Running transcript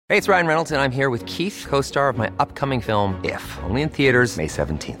Hey, it's Ryan Reynolds, and I'm here with Keith, co-star of my upcoming film, If, only in theaters May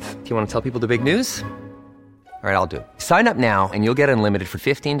 17th. Do you want to tell people the big news? All right, I'll do it. Sign up now and you'll get unlimited for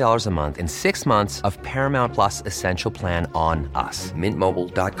 $15 a month and 6 months of Paramount Plus Essential Plan on us.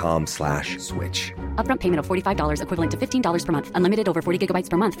 MintMobile.com/switch. Upfront payment of $45 equivalent to $15 per month. Unlimited over 40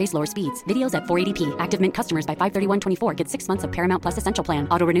 gigabytes per month. Face lower speeds. Videos at 480p. Active Mint customers by 531.24 get 6 months of Paramount Plus Essential Plan.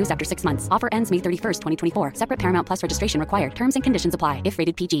 Auto renews after 6 months. Offer ends May 31st, 2024. Separate Paramount Plus registration required. Terms and conditions apply if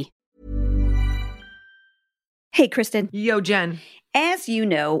rated PG. Hey, Kristen. Yo, Jen. As you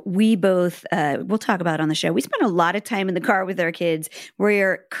know, we both, we'll talk about it on the show. We spend a lot of time in the car with our kids.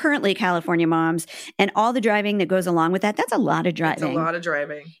 We're currently California moms, and all the driving that goes along with that, that's a lot of driving. It's a lot of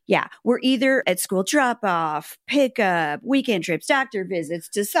driving. Yeah. We're either at school drop-off, pickup, weekend trips, doctor visits,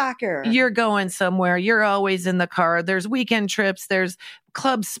 to soccer. You're going somewhere. You're always in the car. There's weekend trips. There's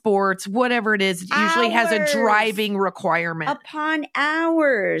club sports, whatever it is. It usually has a driving requirement. Upon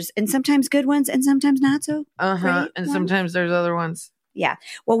hours. And sometimes good ones and sometimes not so great And ones. sometimes there's other ones. Yeah.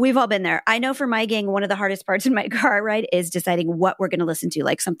 Well, we've all been there. I know for my gang, one of the hardest parts in my car ride is deciding what we're going to listen to,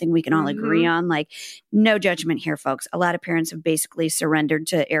 like something we can all agree on. Like, no judgment here, folks. A lot of parents have basically surrendered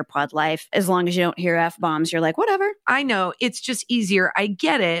to AirPod life. As long as you don't hear F-bombs, you're like, whatever. I know. It's just easier. I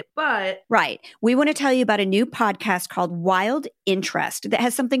get it, but... Right. We want to tell you about a new podcast called Wild Interest that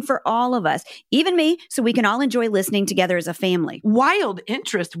has something for all of us, even me, so we can all enjoy listening together as a family. Wild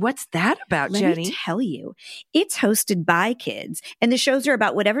Interest? What's that about, Let Jenny? me tell you. It's hosted by kids, and the shows are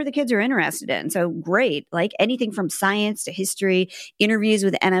about whatever the kids are interested in. So great, like anything from science to history, interviews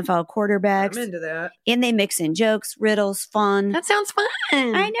with NFL quarterbacks. I'm into that. And they mix in jokes, riddles, fun. That sounds fun.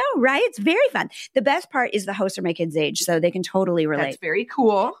 I know, right? It's very fun. The best part is the hosts are my kids' age, so they can totally relate. That's very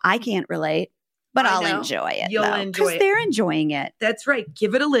cool. I can't relate, but I I'll know. enjoy it. You'll enjoy because it. they're enjoying it. That's right.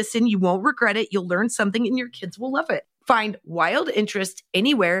 Give it a listen. You won't regret it. You'll learn something and your kids will love it. Find Wild Interest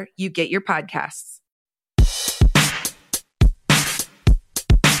anywhere you get your podcasts.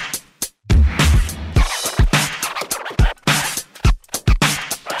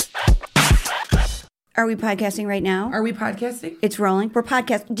 Are we podcasting right now? Are we podcasting? It's rolling. We're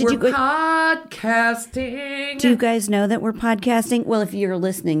podcasting. We're podcasting. Do you guys know that we're podcasting? Well, if you're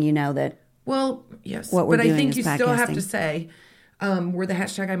listening, you know that. Well, yes. What we're but doing I think is you still have podcasting. to say, we're the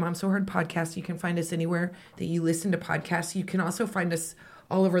hashtag I'm So Hard podcast. You can find us anywhere that you listen to podcasts. You can also find us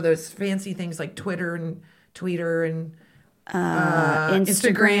all over those fancy things like Twitter and Tweeter and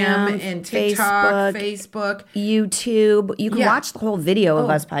Instagram and TikTok, Facebook, YouTube. You can Yeah. watch the whole video of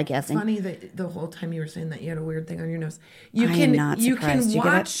us podcasting. Funny that the whole time you were saying that you had a weird thing on your nose. You I can am not you surprised. can You get it?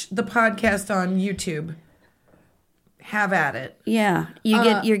 watch the podcast on YouTube. Have at it. Yeah,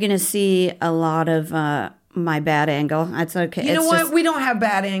 you're going to see a lot of my bad angle. That's okay. You know It's what? just- We don't have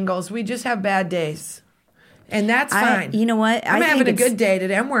bad angles. We just have bad days. And that's fine. You know what? I'm I having a think good day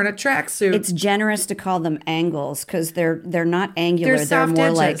today. I'm wearing a tracksuit. It's generous to call them angles because they're not angular. They're They're soft more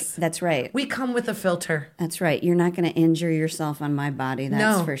like edges. that's right. We come with a filter. That's right. You're not going to injure yourself on my body.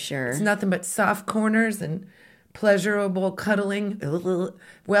 That's No, for sure. It's nothing but soft corners and pleasurable cuddling.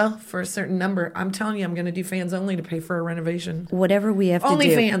 Well, for a certain number, I'm telling you, I'm going to do fans only to pay for a renovation. Whatever we have to Only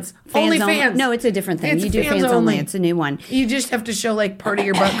do. fans. Only only. fans. No, it's a different thing. It's You do fans only. It's a new one. You just have to show like part of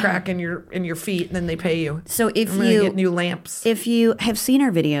your butt crack and your feet, and then they pay you. So if I'm gonna you get new lamps. If you have seen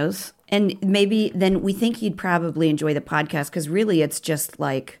our videos, and maybe then we think you'd probably enjoy the podcast because really it's just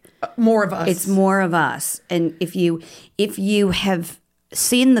like More of us. it's more of us. And if you have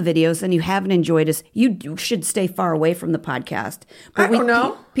seen the videos and you haven't enjoyed us, you should stay far away from the podcast. I don't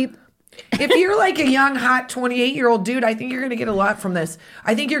know. People. If you're like a young, hot 28-year-old dude, I think you're going to get a lot from this.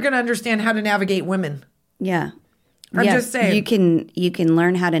 I think you're going to understand how to navigate women. Yeah. I'm just saying. You can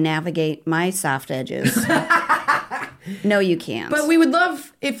learn how to navigate my soft edges. No, you can't. But we would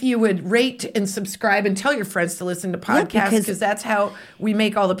love if you would rate and subscribe and tell your friends to listen to podcasts because- because that's how we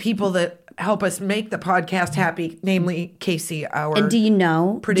make all the people that help us make the podcast happy, namely Casey, our and do you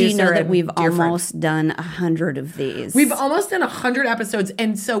know producer that and we've dear friend. almost done 100 of these? We've almost done 100 episodes,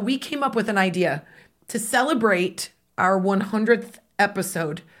 and so we came up with an idea to celebrate our 100th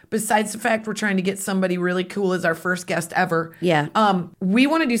episode. Besides the fact we're trying to get somebody really cool as our first guest ever. Yeah. We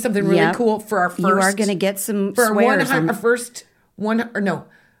want to do something really Yep. cool for our first. You are going to get some for swears. our first one, or no.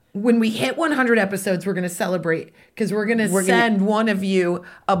 When we hit 100 episodes, we're going to celebrate because we're going to send one of you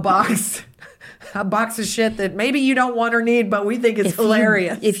a box of shit that maybe you don't want or need, but we think it's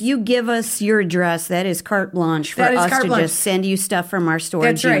hilarious. If you give us your address, that is carte blanche for That is us carte to blanche. just send you stuff from our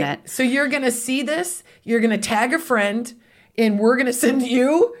storage That's right. unit. So you're going to see this, you're going to tag a friend, and we're going to send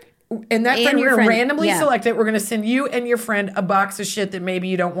you And that's And like your we're going to friend, randomly yeah. select it. We're going to send you and your friend a box of shit that maybe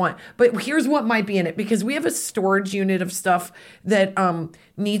you don't want. But here's what might be in it, because we have a storage unit of stuff that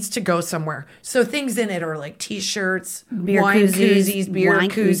needs to go somewhere. So things in it are like T-shirts, Beer wine koozies, koozies, beer wine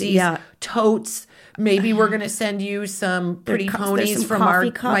koozies, koozies, yeah. totes. Maybe we're going to send you some pretty there's ponies some from coffee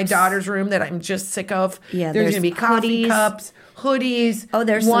my cups. daughter's room that I'm just sick of. Yeah, there's there's going to be coffee hoodies. cups, hoodies, Oh,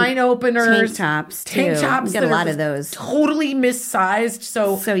 there's wine some openers, tank tops, tank too. tops. We got a that are lot of those. Totally missized.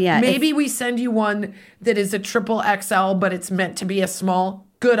 So yeah, maybe we send you one that is a triple XL, but it's meant to be a small.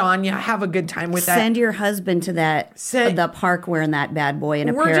 Good on you. Have a good time with that. Send your husband to the park wearing that bad boy in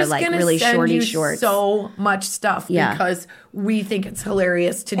a We're pair of just like gonna really send shorty you shorts. so much stuff Yeah. because we think it's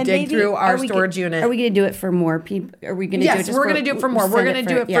hilarious to And dig maybe- through our are we storage go- unit. Are we going to do it for more people? Are we going to do it Yes, just we're going to do it for more. We're send going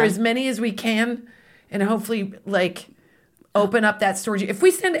to do it for yeah. as many as we can, and hopefully, like, open up that storage. If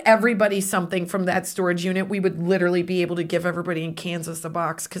we send everybody something from that storage unit, we would literally be able to give everybody in Kansas a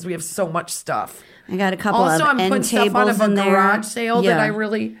box because we have so much stuff. I got a couple Also, of I'm end putting stuff out tables of a in there. garage sale that Yeah.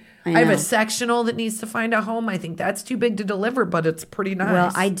 I have know. a sectional that needs to find a home. I think that's too big to deliver, but it's pretty nice.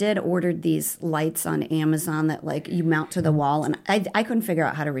 Well, I did order these lights on Amazon that like you mount to the wall, and I couldn't figure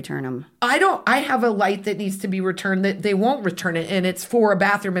out how to return them. I have a light that needs to be returned that they won't return it, and it's for a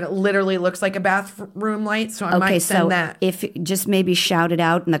bathroom, and it literally looks like a bathroom light. So I might send so that. if just maybe shout it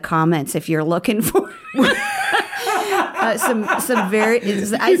out in the comments if you're looking for some very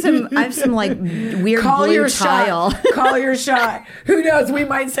I have some like weird Call blue your tile. shot. Call your shot. Who knows? We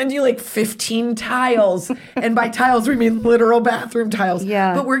might send you like 15 tiles. And by tiles, we mean literal bathroom tiles.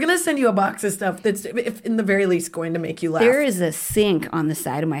 Yeah. But we're going to send you a box of stuff that's, if in the very least, going to make you laugh. There is a sink on the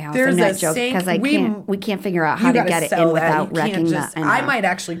side of my house. There's I'm not a joking sink. because we can't figure out how You to gotta get it sell in that. without You can't wrecking just- that. I might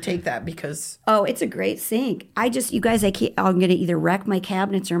actually take that because Oh, it's a great sink. You guys, I'm going to either wreck my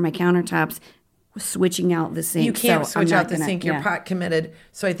cabinets or my countertops switching out the sink. you can't So I'm switch not out the gonna- sink. You're yeah. pot committed.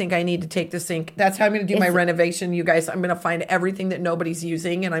 So I think I need to take the sink. That's how I'm going to do my renovation, you guys. I'm going to find everything that nobody's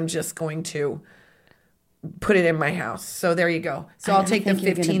using, and I'm just going to put it in my house. So there you go. So I'll take the I think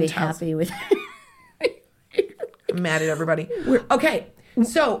you're gonna 15 be tiles. happy with I'm mad at everybody. Okay,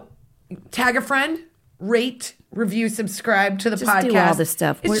 so tag a friend, rate, review, subscribe to the Just podcast. do all the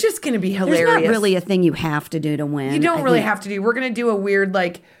stuff. It's just going to be hilarious. There's not really a thing you have to do to win. You don't I really think. have to do. We're going to do a weird,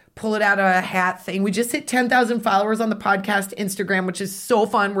 like, pull it out of a hat thing. We just hit 10,000 followers on the podcast Instagram, which is so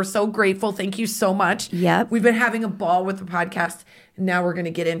fun. We're so grateful. Thank you so much. Yep. We've been having a ball with the podcast. Now we're going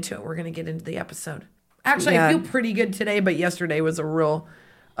to get into it. We're going to get into the episode. Actually, I Yeah. feel pretty good today, but yesterday was a real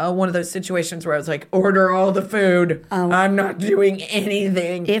one of those situations where I was like, order all the food. I'm not doing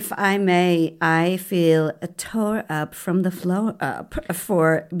anything. If I may, I feel tore up from the floor up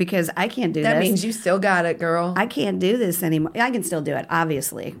because I can't do That this. means you still got it, girl. I can't do this anymore. I can still do it,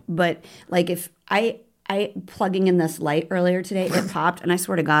 obviously, but like if I plugging in this light earlier today, it popped, and I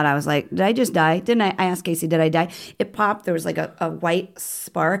swear to God, I was like, did I just die? Didn't I asked Casey, did I die? It popped. There was like a white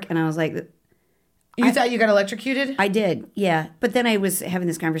spark, and I was like, You thought you got electrocuted? I did, yeah. But then I was having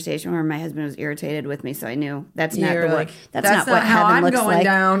this conversation where my husband was irritated with me, so I knew that's not You're the way. like, That's not what how heaven I'm looks going like.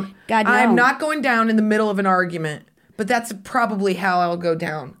 down. God, no. I'm not going down in the middle of an argument, but that's probably how I'll go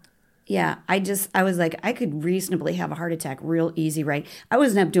down. Yeah, I was like, I could reasonably have a heart attack real easy, right? I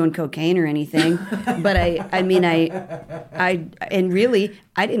wasn't up doing cocaine or anything, but I mean, and really,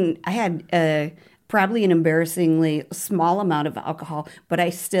 I didn't. I had probably an embarrassingly small amount of alcohol, but I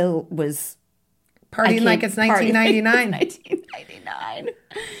still was Partying like it's 1999. 1999.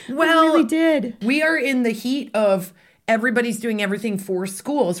 Well, I really did. We are in the heat of everybody's doing everything for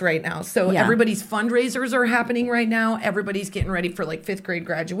schools right now. So Yeah. everybody's fundraisers are happening right now. Everybody's getting ready for like 5th grade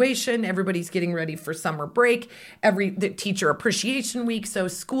graduation. Everybody's getting ready for summer break. The teacher appreciation week. So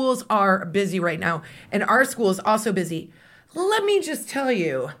schools are busy right now. And our school is also busy. Let me just tell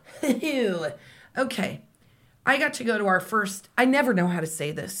you. Okay. I got to go to our first, I never know how to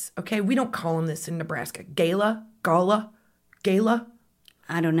say this. Okay. We don't call them this in Nebraska. Gala?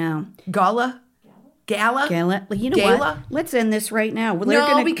 I don't know. Gala? Gala. You know Gala? what? Let's end this right now.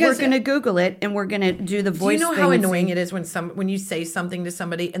 because- we're gonna Google it and we're gonna do the Do voice. you know thing how and annoying see- it is when you say something to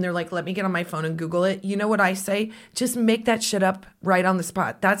somebody and they're like, let me get on my phone and Google it? You know what I say? Just make that shit up right on the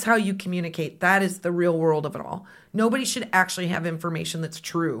spot. That's how you communicate. That is the real world of it all. Nobody should actually have information that's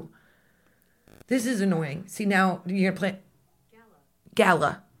true. This is annoying. See, now you're going to play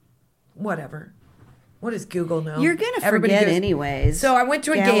Gala. Whatever. What does Google know? You're gonna Everybody forget goes- anyways. So I went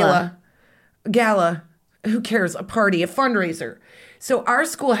to a gala. Who cares? A party, a fundraiser. So our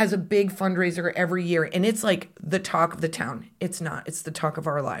school has a big fundraiser every year, and it's like the talk of the town. It's not. It's the talk of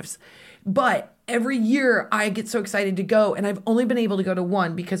our lives. But every year I get so excited to go, and I've only been able to go to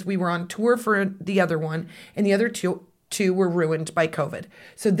one because we were on tour for the other one, and the other two two were ruined by COVID.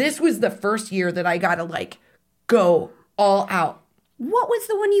 So this was the first year that I got to like go all out. What was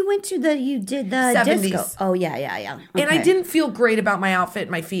the one you went to that you did the 70s. disco? Oh, yeah. And I Okay. didn't feel great about my outfit.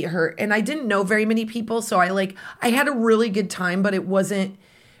 My feet hurt. And I didn't know very many people. So I had a really good time, but it wasn't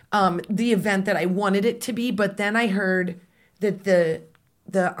the event that I wanted it to be. But then I heard that the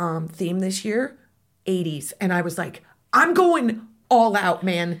theme this year, 80s. And I was like, I'm going all out,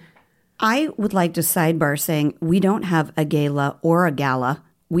 man. I would like to sidebar saying we don't have a gala or a gala.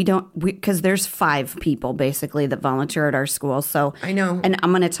 Because there's 5 people basically that volunteer at our school. So I know. And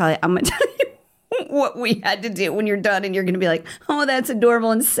I'm going to tell you what we had to do when you're done. And you're going to be like, oh, that's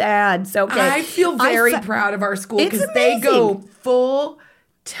adorable and sad. So okay. I feel very proud of our school because they go full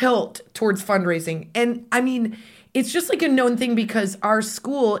tilt towards fundraising. And I mean, it's just like a known thing because our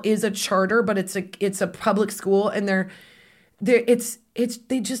school is a charter, but it's a public school, and they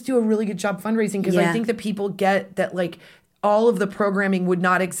just do a really good job fundraising because I think that people get that like all of the programming would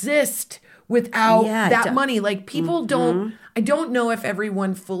not exist without that money. Like people I don't know if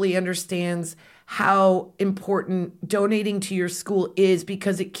everyone fully understands how important donating to your school is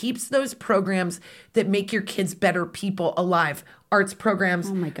because it keeps those programs that make your kids better people alive. Arts programs,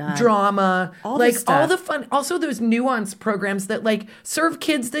 oh my God, drama, all like this stuff. all the fun, also those nuanced programs that like serve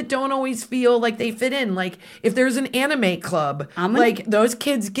kids that don't always feel like they fit in. Like if there's an anime club, like those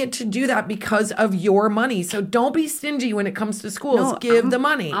kids get to do that because of your money. So don't be stingy when it comes to schools. Give the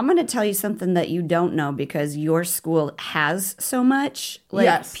money. I'm going to tell you something that you don't know because your school has so much.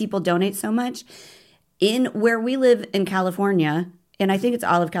 Like people donate so much. In where we live in California, and I think it's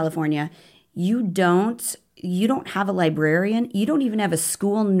all of California, you don't have a librarian. You don't even have a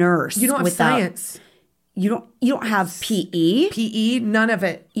school nurse. You don't have science. You don't have PE. PE, none of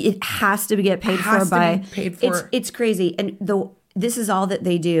it. It has to get paid for by. It's crazy, and this is all that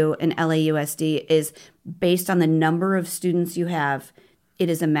they do in LAUSD is based on the number of students you have. It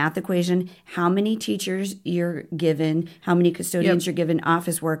is a math equation. How many teachers you're given, how many custodians you're given,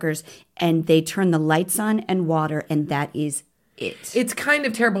 office workers, and they turn the lights on and water, and that is it. It's kind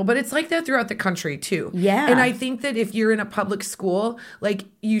of terrible, but it's like that throughout the country too. Yeah. And I think that if you're in a public school, like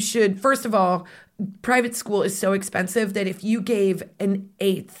you should, first of all, private school is so expensive that if you gave an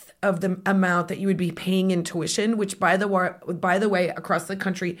 1/8 of the amount that you would be paying in tuition, which by the way, across the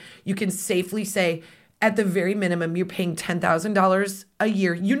country, you can safely say at the very minimum, you're paying $10,000 a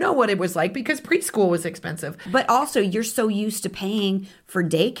year. You know what it was like because preschool was expensive. But also, you're so used to paying for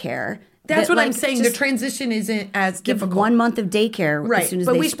daycare. That's what I'm saying. The transition isn't as difficult. 1 month of daycare right. as soon as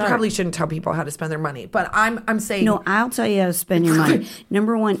but they we start. probably shouldn't tell people how to spend their money. But I'm saying no. I'll tell you how to spend your money.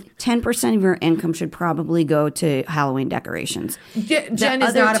 Number one, 10% of your income should probably go to Halloween decorations. Jen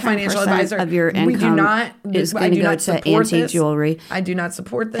is not a financial advisor. Of your income we do not. is going to go to antique jewelry. I do not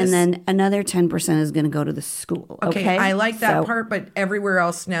support this. And then another 10% is going to go to the school. Okay, I like that part, but everywhere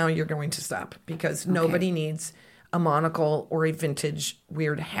else now you're going to stop because nobody needs a monocle or a vintage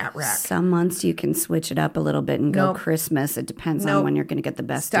weird hat rack. Some months you can switch it up a little bit and go Christmas. It depends on when you're going to get the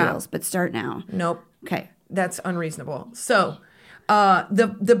best deals. But start now. Nope. Okay. That's unreasonable. So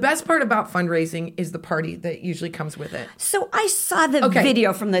the best part about fundraising is the party that usually comes with it. So I saw the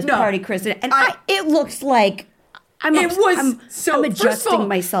video from this party, Kristen, and it looks like I'm adjusting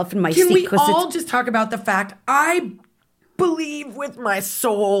myself in my seat. Can we all just talk about the fact I believe with my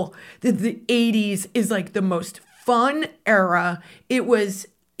soul that the 80s is like the most fun era. It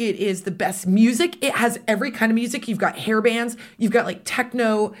is the best music. It has every kind of music. You've got hair bands. You've got like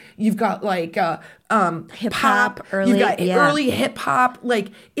techno. You've got like hip hop. You've got early hip hop. Like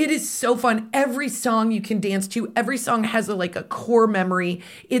it is so fun. Every song you can dance to. Every song has a core memory.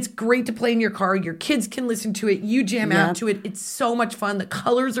 It's great to play in your car. Your kids can listen to it. You jam out to it. It's so much fun. The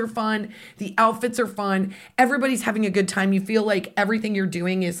colors are fun. The outfits are fun. Everybody's having a good time. You feel like everything you're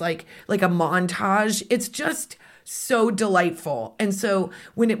doing is like a montage. It's just so delightful. And so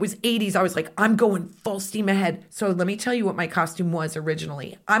when it was 80s, I was like, I'm going full steam ahead. So let me tell you what my costume was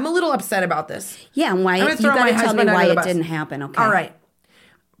originally. I'm a little upset about this. Yeah, and why you got to tell me why it didn't happen. Okay. All right.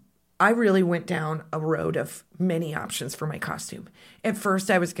 I really went down a road of many options for my costume. At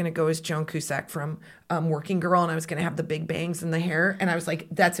first, I was going to go as Joan Cusack from Working Girl, and I was going to have the big bangs and the hair. And I was like,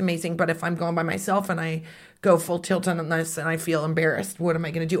 that's amazing. But if I'm going by myself and I go full tilt on this and I feel embarrassed, what am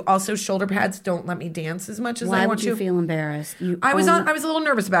I going to do? Also, shoulder pads don't let me dance as much as I want to. Why would you feel embarrassed? I was a little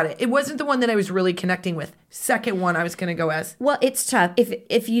nervous about it. It wasn't the one that I was really connecting with. Second one I was going to go as. Well, it's tough.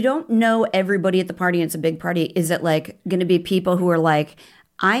 If you don't know everybody at the party and it's a big party, is it like going to be people who are like,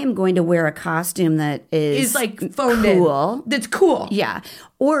 I am going to wear a costume that is like phoned cool. in. That's cool. Yeah.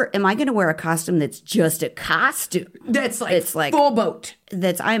 Or am I going to wear a costume that's just a costume? That's like full boat.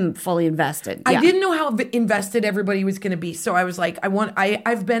 I'm fully invested. I didn't know how invested everybody was going to be. So I was like,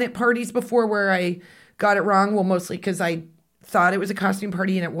 I've been at parties before where I got it wrong. Well, mostly because I thought it was a costume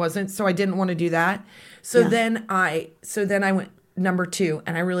party and it wasn't. So I didn't want to do that. So then I went number 2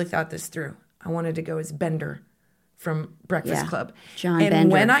 and I really thought this through. I wanted to go as Bender from Breakfast Club. John Bender.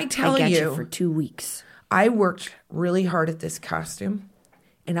 And when I tell you for 2 weeks, I worked really hard at this costume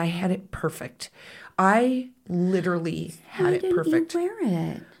and I had it perfect. I literally had it perfect. Why didn't you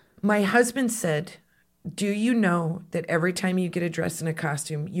wear it? My husband said, do you know that every time you get a dress in a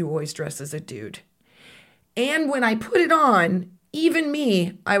costume, you always dress as a dude? And when I put it on, even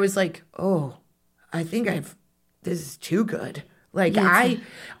me, I was like, oh, I think this is too good. Like I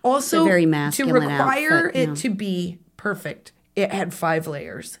also, very masculine to require outfit, it to be perfect, it had 5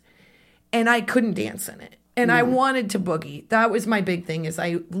 layers and I couldn't dance in it. And I wanted to boogie. That was my big thing is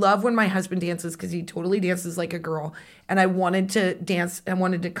I love when my husband dances because he totally dances like a girl. And I wanted to dance and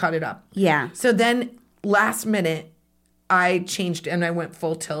wanted to cut it up. Yeah. So then last minute, I changed and I went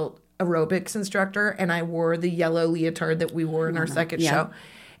full tilt aerobics instructor and I wore the yellow leotard that we wore in our second show.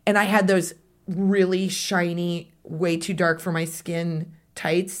 And I had those really shiny, way too dark for my skin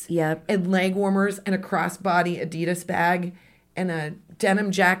tights. Yep. And leg warmers and a crossbody Adidas bag and a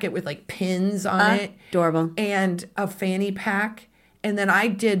denim jacket with like pins on it. Adorable. And a fanny pack. And then I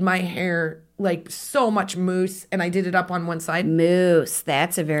did my hair like so much mousse and I did it up on one side. Mousse.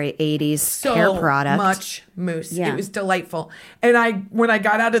 That's a very 80s hair product. So much mousse. Yeah. It was delightful. And when I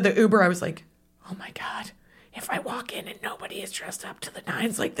got out of the Uber, I was like, oh my God, if I walk in and nobody is dressed up to the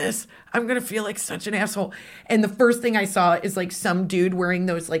nines like this, I'm going to feel like such an asshole. And the first thing I saw is like some dude wearing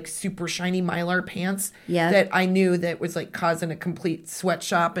those like super shiny Mylar pants that I knew that was like causing a complete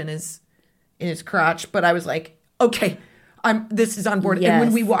sweatshop in his crotch. But I was like, okay, this is on board. Yes. And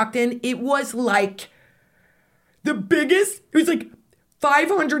when we walked in, it was like the biggest, it was like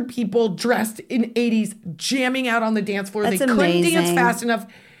 500 people dressed in 80s jamming out on the dance floor. That's they couldn't amazing. dance fast enough.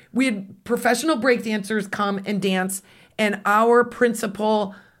 We had professional break dancers come and dance, and our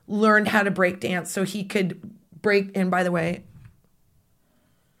principal learned how to break dance so he could break. And by the way,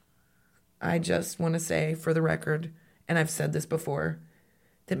 I just want to say for the record, and I've said this before,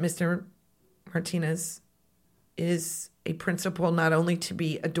 that Mr. Martinez is a principal not only to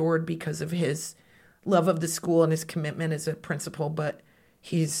be adored because of his love of the school and his commitment as a principal, but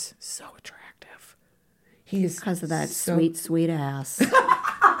he's so attractive. He's because of that sweet, sweet ass.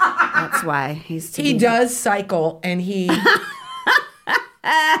 That's why he does cycle and he's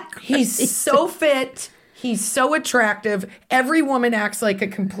so fit. He's so attractive. Every woman acts like a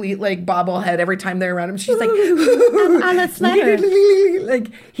complete like bobblehead every time they're around him. She's like, I'm a flutter.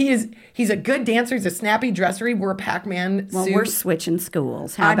 Like he's a good dancer. He's a snappy dresser. He wore a Pac-Man suit. Well, we're switching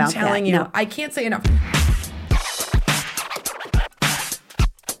schools. How about that? I'm telling you, No. I can't say enough.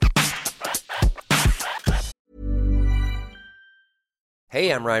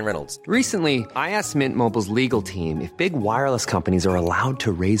 Hey, I'm Ryan Reynolds. Recently, I asked Mint Mobile's legal team if big wireless companies are allowed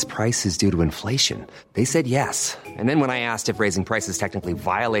to raise prices due to inflation. They said yes. And then when I asked if raising prices technically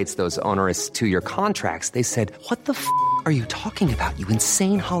violates those onerous 2-year contracts, they said, "What the f*** are you talking about, you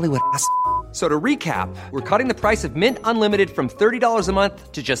insane Hollywood ass?" So to recap, we're cutting the price of Mint Unlimited from $30 a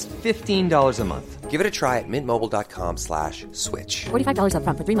month to just $15 a month. Give it a try at mintmobile.com/switch. $45 up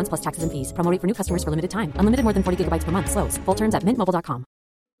front for 3 months plus taxes and fees. Promo rate for new customers for limited time. Unlimited more than 40 gigabytes per month. Slows full terms at mintmobile.com.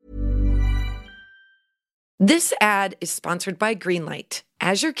 This ad is sponsored by Greenlight.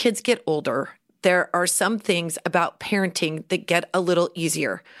 As your kids get older, there are some things about parenting that get a little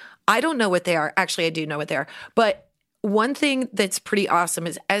easier. I don't know what they are. Actually, I do know what they are. But one thing that's pretty awesome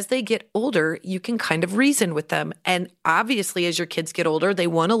is as they get older, you can kind of reason with them. And obviously, as your kids get older, they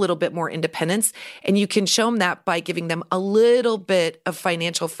want a little bit more independence. And you can show them that by giving them a little bit of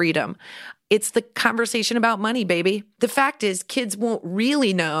financial freedom. It's the conversation about money, baby. The fact is, kids won't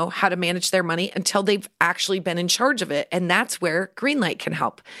really know how to manage their money until they've actually been in charge of it. And that's where Greenlight can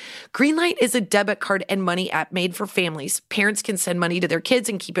help. Greenlight is a debit card and money app made for families. Parents can send money to their kids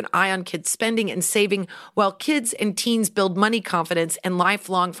and keep an eye on kids' spending and saving, while kids and teens build money confidence and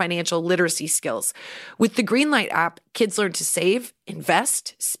lifelong financial literacy skills. With the Greenlight app, kids learn to save,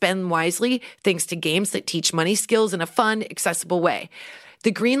 invest, spend wisely, thanks to games that teach money skills in a fun, accessible way.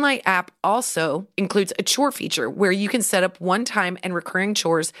 The Greenlight app also includes a chore feature where you can set up one-time and recurring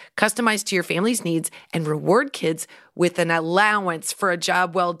chores customized to your family's needs and reward kids with an allowance for a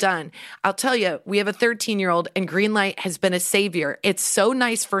job well done. I'll tell you, we have a 13-year-old and Greenlight has been a savior. It's so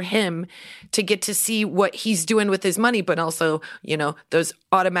nice for him to get to see what he's doing with his money, but also, those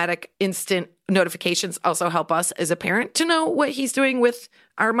automatic instant notifications also help us as a parent to know what he's doing with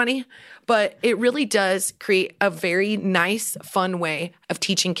our money. But it really does create a very nice, fun way of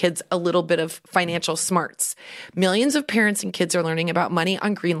teaching kids a little bit of financial smarts. Millions of parents and kids are learning about money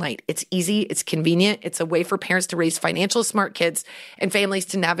on Greenlight. It's easy, it's convenient, it's a way for parents to raise financial smart kids and families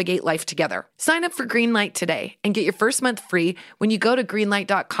to navigate life together. Sign up for Greenlight today and get your first month free when you go to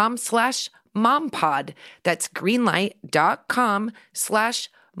greenlight.com/mompod. That's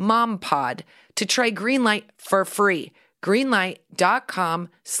greenlight.com/mompod to try Greenlight for free.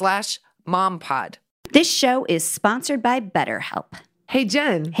 Greenlight.com/mompod. This show is sponsored by BetterHelp. Hey,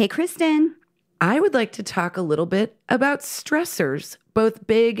 Jen. Hey, Kristen. I would like to talk a little bit about stressors, both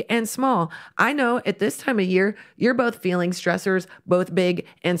big and small. I know at this time of year, you're both feeling stressors, both big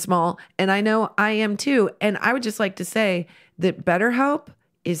and small. And I know I am too. And I would just like to say that BetterHelp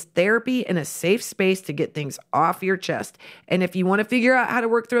is therapy and a safe space to get things off your chest. And if you want to figure out how to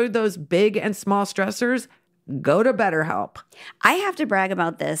work through those big and small stressors, go to BetterHelp. I have to brag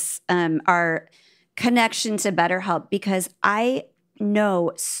about this, our connection to BetterHelp, because I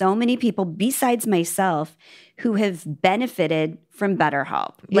know so many people besides myself who have benefited from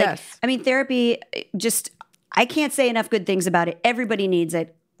BetterHelp. Yes. Therapy, I can't say enough good things about it. Everybody needs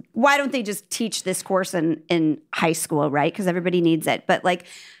it. Why don't they just teach this course in high school, right? Because everybody needs it. But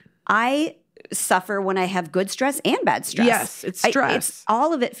I suffer when I have good stress and bad stress. Yes, it's stress.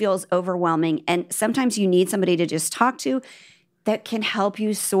 All of it feels overwhelming. And sometimes you need somebody to just talk to that can help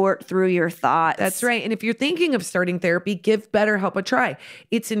you sort through your thoughts. That's right. And if you're thinking of starting therapy, give BetterHelp a try.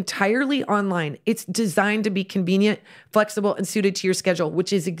 It's entirely online. It's designed to be convenient, flexible, and suited to your schedule,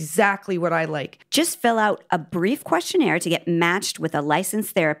 which is exactly what I like. Just fill out a brief questionnaire to get matched with a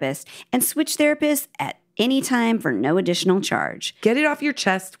licensed therapist and switch therapists at any time for no additional charge. Get it off your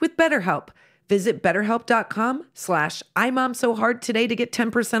chest with BetterHelp. Visit BetterHelp.com/IMomSoHard today to get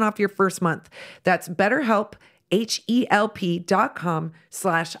 10% off your first month. That's BetterHelp,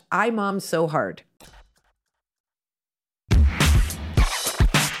 HELP.com/IMomSoHard.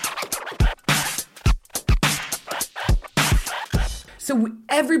 So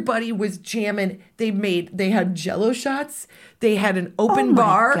everybody was jamming. They had Jell-O shots. They had an open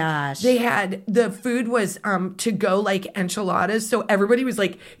bar. Gosh. The food was to go like enchiladas. So everybody was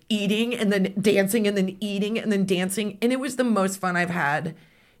like eating and then dancing and then eating and then dancing. And it was the most fun I've had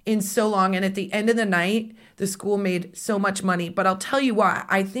in so long. And at the end of the night, the school made so much money. But I'll tell you why.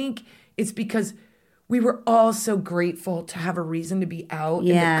 I think it's because we were all so grateful to have a reason to be out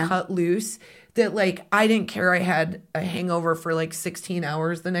and to cut loose that I didn't care I had a hangover for 16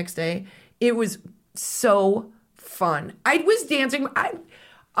 hours the next day. It was so fun. I was dancing. I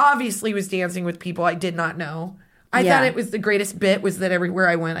obviously was dancing with people I did not know. I thought it was the greatest bit was that everywhere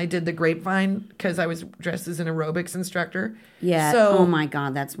I went, I did the grapevine because I was dressed as an aerobics instructor. Yeah. So, oh my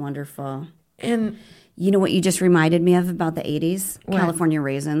God, that's wonderful. And you know what you just reminded me of about the 80s? What? California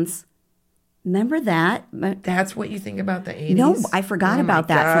Raisins. Remember that? That's what you think about the 80s? No, I forgot about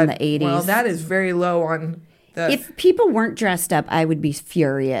that from the 80s. Well, that is very low on the... If people weren't dressed up, I would be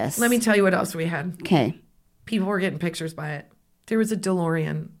furious. Let me tell you what else we had. Okay. People were getting pictures by it. There was a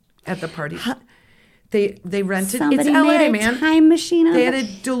DeLorean at the party. They rented. Somebody it's LA, made a man. time machine. They had a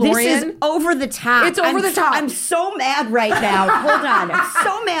DeLorean. This is over the top. It's over the top. I'm so mad right now. Hold on. I'm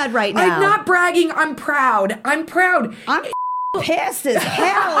so mad right now. I'm not bragging. I'm proud. I'm pissed as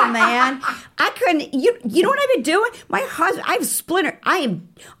hell, man. I couldn't. You know what I've been doing? My husband. I've splintered. I am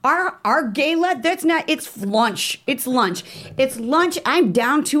our gala. That's not. It's lunch. It's lunch. I'm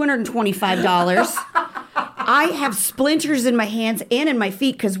down $225. I have splinters in my hands and in my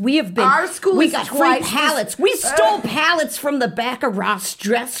feet because we have been. Our school we is got free twice pallets. We stole pallets from the back of Ross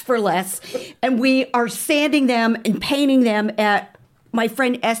Dress for Less, and we are sanding them and painting them at my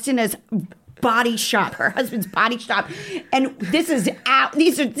friend Estina's body shop, her husband's body shop. And this is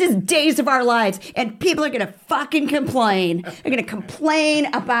days of our lives. And people are going to fucking complain. They're going to complain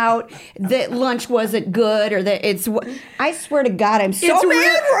about that lunch wasn't good or that I swear to God, I'm so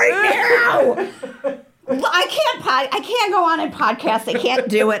mad right now. I can't go on and podcast. I can't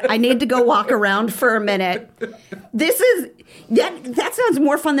do it. I need to go walk around for a minute. That sounds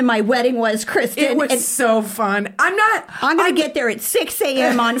more fun than my wedding was, Kristen. It was so fun. I'm going to get there at 6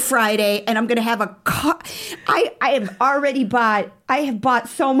 a.m. on Friday, and I'm going to have a car. I have bought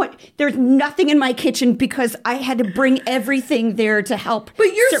so much. There's nothing in my kitchen because I had to bring everything there to help.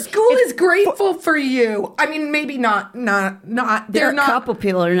 But your school is grateful for you. I mean, maybe not. There are a couple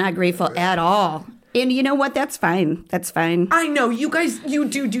people that are not grateful at all. And you know what? That's fine. That's fine. I know. You guys, you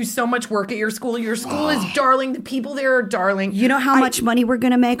do so much work at your school. Your school is darling. The people there are darling. You know how much money we're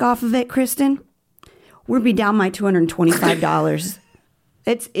going to make off of it, Kristen? We'll be down my $225.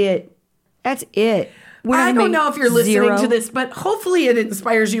 That's it. I don't know if you're listening to this, but hopefully it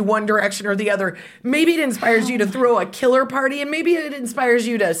inspires you one direction or the other. Maybe it inspires you to throw a killer party, and maybe it inspires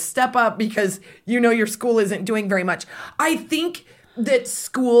you to step up because you know your school isn't doing very much. I think that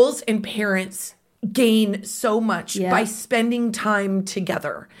schools and parents gain so much by spending time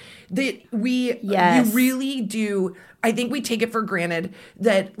together. That you really do. I think we take it for granted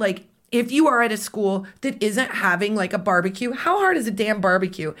that, like, if you are at a school that isn't having like a barbecue, how hard is a damn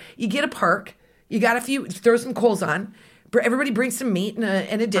barbecue? You get a park, you got throw some coals on, everybody brings some meat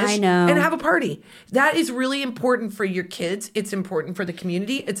and a dish, I know, and have a party. That is really important for your kids. It's important for the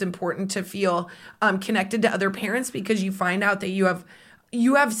community. It's important to feel connected to other parents because you find out that you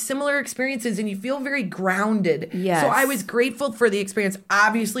have similar experiences and you feel very grounded. Yes. So I was grateful for the experience.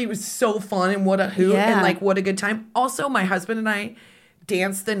 Obviously, it was so fun and what a hoot and like what a good time. Also, my husband and I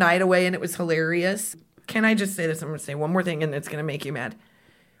danced the night away and it was hilarious. Can I just say this? I'm going to say one more thing and it's going to make you mad.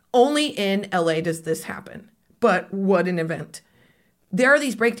 Only in LA does this happen. But what an event. There are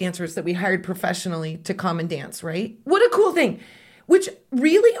these breakdancers that we hired professionally to come and dance, right? What a cool thing. Which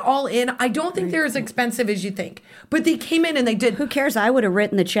really all in, I don't think they're as expensive as you think. But they came in and they did. Who cares? I would have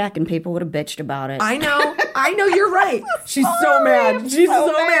written the check and people would have bitched about it. I know, you're right. She's so mad. She's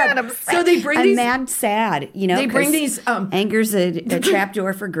so mad. So they bring these. I'm mad, sad. You know, they bring these. Anger's a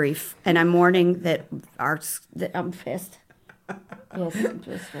trapdoor for grief. And I'm mourning that I'm pissed. Yes, I'm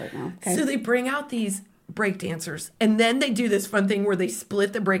pissed right now. Okay. So they bring out these breakdancers, and then they do this fun thing where they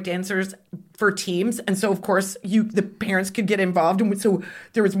split the breakdancers for teams, and so of course the parents could get involved, and so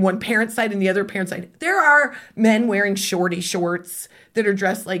there was one parent side and the other parent side. There are men wearing shorty shorts that are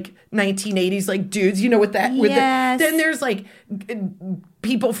dressed like 1980s like dudes, you know, with that. Yes. Then there's like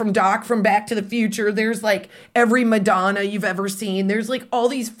people from Doc from Back to the Future. There's like every Madonna you've ever seen. There's like all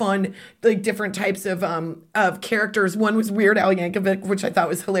these fun like different types of characters. One was Weird Al Yankovic, which I thought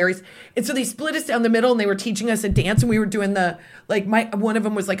was hilarious. And so they split us down the middle and they were teaching us a dance, and we were doing one of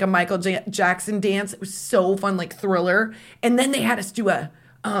them was like a Michael Jackson dance. It was so fun, like Thriller. And then they had us do a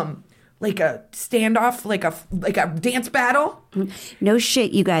standoff, like a dance battle. No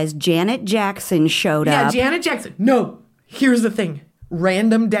shit, you guys. Janet Jackson showed up. Yeah, Janet Jackson. No, here's the thing.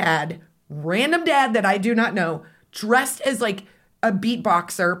 Random dad that I do not know, dressed as like a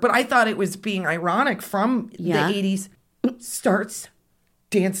beatboxer, but I thought it was being ironic from the 80s, starts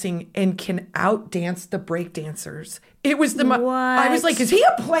dancing and can outdance the break dancers. It was I was like, is he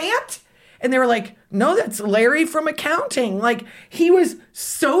a plant? And they were like, no, that's Larry from accounting. Like, he was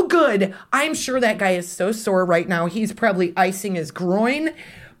so good. I'm sure that guy is so sore right now. He's probably icing his groin.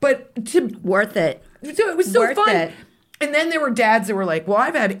 But worth it. So it was so worth fun. It. And then there were dads that were like, well,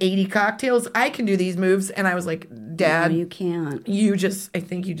 I've had 80 cocktails. I can do these moves. And I was like, Dad, no, you can't. I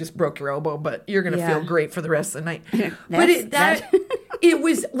think you just broke your elbow, but you're going to feel great for the rest of the night. But it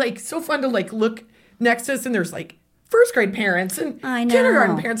was like so fun to like look next to us, and there's like first grade parents and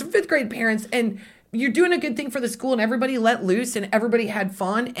kindergarten parents and fifth grade parents, and you're doing a good thing for the school, and everybody let loose and everybody had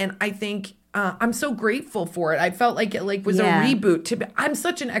fun. And I think I'm so grateful for it. I felt like it was a reboot. I'm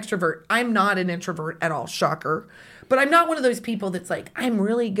such an extrovert. I'm not an introvert at all. Shocker. But I'm not one of those people that's like, I'm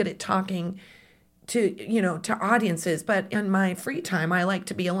really good at talking to audiences, but in my free time, I like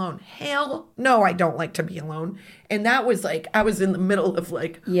to be alone. Hell no, I don't like to be alone. And that was like, I was in the middle of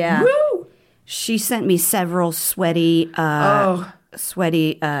like, woo! She sent me several sweaty selfie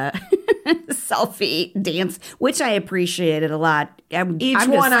dance, which I appreciated a lot. Each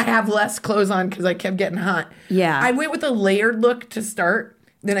one I have less clothes on because I kept getting hot. Yeah. I went with a layered look to start.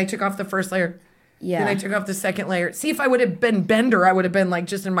 Then I took off the first layer. Yeah. Then I took off the second layer. See, if I would have been Bender, I would have been like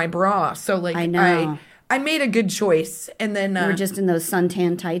just in my bra. So like I know. I made a good choice. And then we were just in those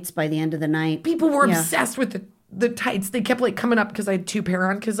suntan tights by the end of the night. People were obsessed with the tights. They kept like coming up because I had two pair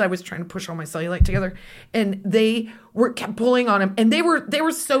on because I was trying to push all my cellulite together. And they kept pulling on them. And they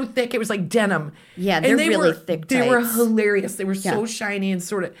were so thick. It was like denim. Yeah, they're really thick tights. They were hilarious. They were so shiny and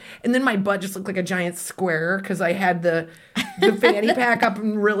sort of. And then my butt just looked like a giant square because I had the fanny pack up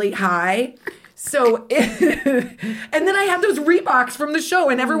and really high. So, and then I had those Reeboks from the show,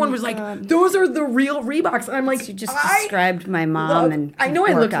 and everyone was like, "Those are the real Reeboks." And I'm like, You just described my mom and I know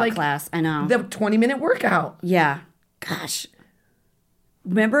I looked workout like class. I know. the 20-minute workout. Yeah. Gosh.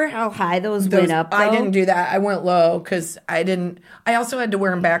 Remember how high those went up, though? I didn't do that. I went low because I didn't. I also had to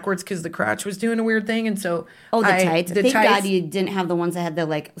wear them backwards because the crotch was doing a weird thing, and so Oh, the tights. Thank God you didn't have the ones that had the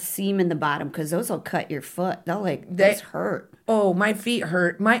like seam in the bottom because those will cut your foot. Those hurt. Oh, my feet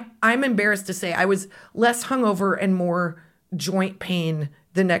hurt. I'm embarrassed to say I was less hungover and more joint pain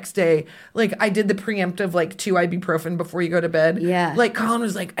the next day. Like I did the preemptive 2 ibuprofen before you go to bed. Yeah. Like Colin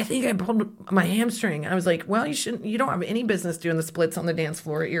was like, I think I pulled my hamstring. I was like, well, you don't have any business doing the splits on the dance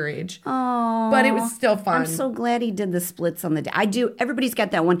floor at your age. Oh. But it was still fun. I'm so glad he did the splits on the I do. Everybody's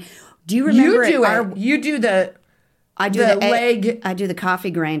got that one. Do you remember You do it. You do the I do the the leg. I do the coffee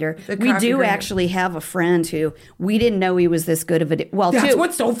grinder. The We coffee do grinder. actually have a friend who we didn't know he was this good of a. Well, That's too.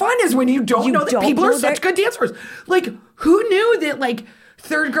 what's so fun is when you don't You know that don't people are know such that- good dancers. Like, who knew that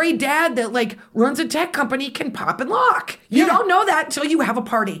third grade dad that runs a tech company can pop and lock? You don't know that until you have a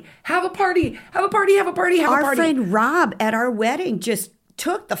party. Have a party. Have a party. Have a party. Have a Our party. friend Rob at our wedding just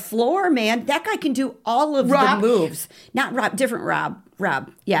took the floor, man. That guy can do all of Rob? the moves. Not Rob, different Rob.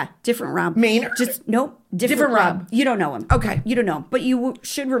 Rob. Yeah, different Rob. Maynard? Nope. Different Different Rob. Rob. You don't know him. Okay. You don't know him. But you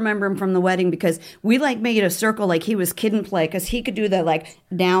should remember him from the wedding because we made a circle like he was kid and play because he could do the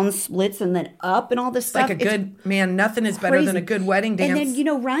down splits and then up and all this stuff. Like a good man, nothing is better than a good wedding dance. And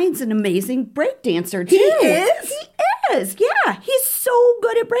then, Ryan's an amazing break dancer too. He is? He is. Yeah. He's so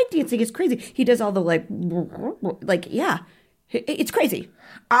good at breakdancing. It's crazy. He does all the yeah. It's crazy.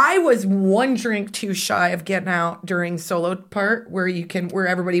 I was one drink too shy of getting out during solo part where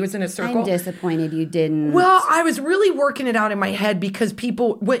everybody was in a circle. I'm disappointed you didn't. Well, I was really working it out in my head because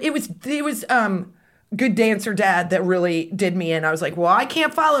it was Good Dancer Dad that really did me in. I was like, well, I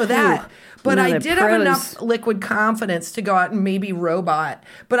can't follow that. But I did have enough liquid confidence to go out and maybe robot.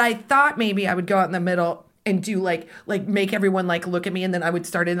 But I thought maybe I would go out in the middle and do make everyone look at me, and then I would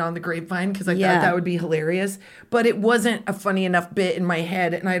start in on the grapevine because I thought that would be hilarious. But it wasn't a funny enough bit in my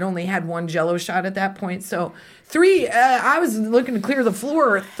head, and I'd only had one Jello shot at that point. So I was looking to clear the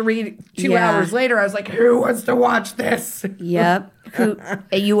floor 2 hours later. I was like, who wants to watch this? Yep.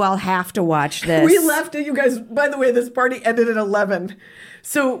 You all have to watch this. We left it, you guys. By the way, this party ended at 11.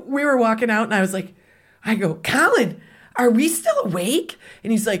 So we were walking out, and I go, Colin, are we still awake?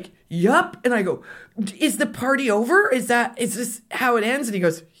 And he's like, yup. And I go, is the party over? Is this how it ends? And he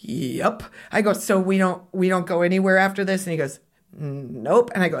goes, yup. I go, so we don't go anywhere after this? And he goes, nope.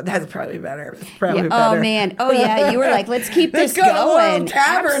 And I go, that's probably better. It's probably better. Oh man. Oh yeah. You were like, let's keep this Let's go going. to a little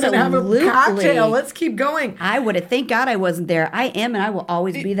tavern and have Absolutely. a cocktail. Let's keep going. I would have. Thank God I wasn't there. I am, and I will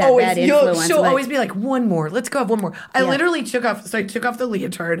always be that bad influence. She'll always be like, one more. Let's go have one more. I literally took off the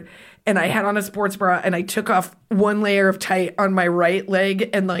leotard and I had on a sports bra and I took off one layer of tight on my right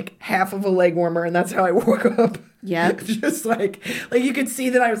leg and half of a leg warmer, and that's how I woke up. Yeah. Just like you could see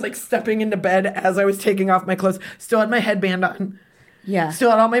that I was stepping into bed as I was taking off my clothes. Still had my headband on. Yeah.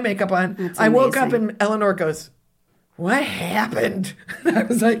 Still had all my makeup on. That's I woke up amazing. and Eleanor goes, what happened? And I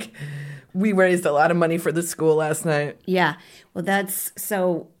was like, we raised a lot of money for the school last night. Yeah. Well, that's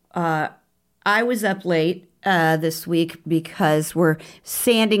so. I was up late this week because we're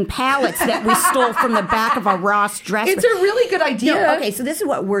sanding pallets that we stole from the back of a Ross dress. It's a really good idea. No, okay, so this is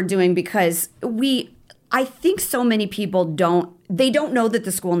what we're doing because I think so many people don't know that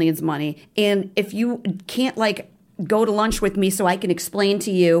the school needs money. And if you can't go to lunch with me so I can explain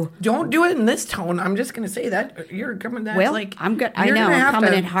to you. Don't do it in this tone. I'm just going to say that you're coming. That's Well, I'm good. I know I'm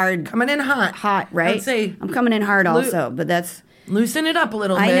coming in hard. Coming in hot. Hot, right? I'd say I'm coming in hard also, but that's. Loosen it up a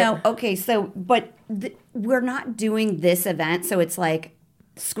little bit. I know. Okay, so but we're not doing this event, so it's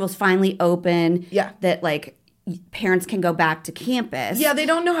school's finally open. Yeah. That parents can go back to campus. Yeah, they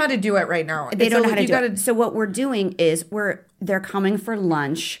don't know how to do it right now. They don't know how to do it. So what we're doing is they're coming for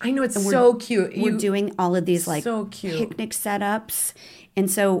lunch. I know, it's and so cute. We're doing all of these so cute. picnic setups. And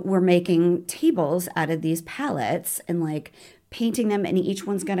so we're making tables out of these pallets and painting them, and each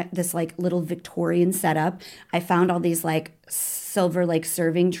one's got this little Victorian setup. I found all these silver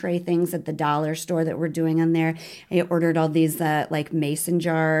serving tray things at the dollar store that we're doing on there. I ordered all these mason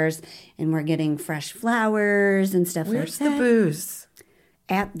jars, and we're getting fresh flowers and stuff Where's like that. the booze?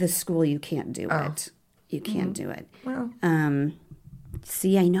 At the school, you can't do it. You can't do it. Well.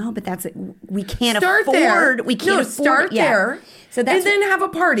 See, I know, but we can't Start afford. there. We can't afford. Start there. So that's and then have a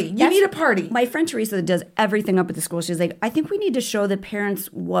party. You need a party. My friend Teresa does everything up at the school. She's like, I think we need to show the parents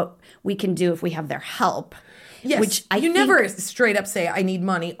what we can do if we have their help. Yes. Which I you think, never straight up say, I need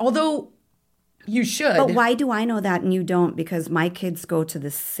money. Although You should. But why do I know that and you don't? Because my kids go to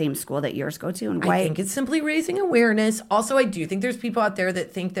the same school that yours go to. And why? I think it's simply raising awareness. Also, I do think there's people out there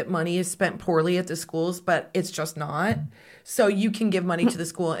that think that money is spent poorly at the schools, but it's just not. So you can give money to the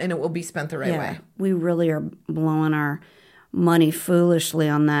school and it will be spent the right way. We really are blowing our money foolishly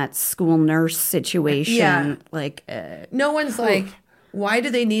on that school nurse situation. Yeah. Like, no one's like, why do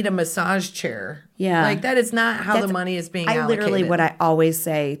they need a massage chair? Yeah. Like, that is not how the money is being allocated. Literally what I always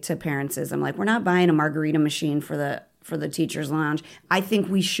say to parents is, I'm like, we're not buying a margarita machine for the teacher's lounge. I think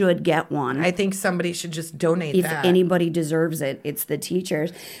we should get one. I think somebody should just donate if that. anybody deserves it, it's the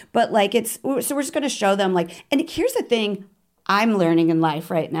teachers. But like, so we're just going to show them like, and here's the thing I'm learning in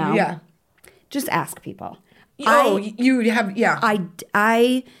life right now. Yeah. Just ask people. You have, yeah.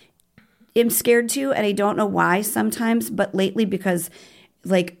 I am scared to, and I don't know why sometimes, but lately because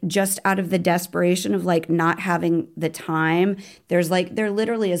like just out of the desperation of like not having the time, there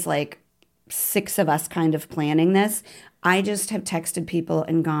literally is like 6 of us kind of planning this. I just have texted people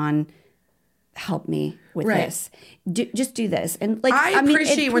and gone, help me with this. Just do this. And like, I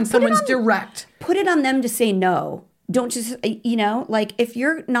appreciate when someone's direct. Put it on them to say no. Don't just, like if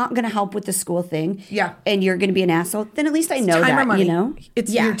you're not going to help with the school thing and you're going to be an asshole, then at least I know time that, or money.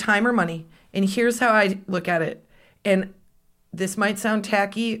 It's your time or money. And here's how I look at it. And this might sound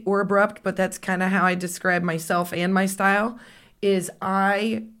tacky or abrupt, but that's kind of how I describe myself and my style is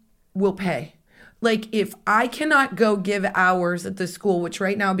I will pay. Like if I cannot go give hours at the school, which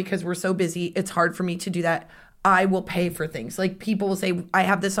right now, because we're so busy, it's hard for me to do that. I will pay for things. Like people will say, I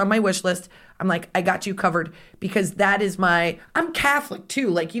have this on my wish list. I'm like, I got you covered because that is I'm Catholic too.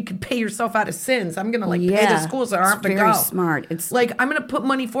 Like you can pay yourself out of sins. I'm going to pay the schools that aren't to go. Very smart. It's like, I'm going to put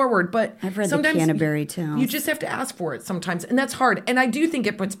money forward, but I've read sometimes the Canterbury Tales. You just have to ask for it sometimes. And that's hard. And I do think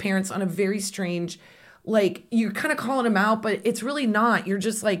it puts parents on a very strange, like you're kind of calling them out, but it's really not. You're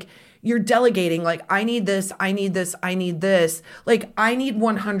just like, you're delegating like, I need this, I need this, I need this. Like I need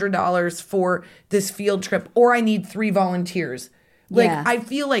 $100 for this field trip or I need 3 volunteers. Like I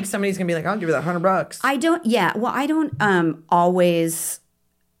feel like somebody's going to be like, I'll give you that $100. I don't always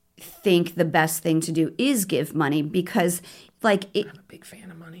think the best thing to do is give money because like I'm a big fan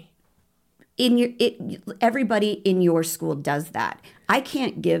of money. Everybody in your school does that. I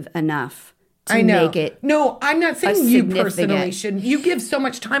can't give enough I know. Make it. No, I'm not saying you personally shouldn't. You give so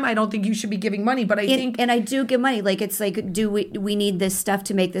much time. I don't think you should be giving money, but I think. And I do give money. Like, it's like, do we need this stuff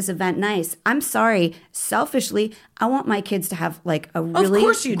to make this event nice? I'm sorry. Selfishly, I want my kids to have like a really Of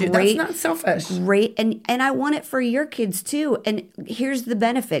course you do. Great, that's not selfish. Great. And I want it for your kids too. And here's the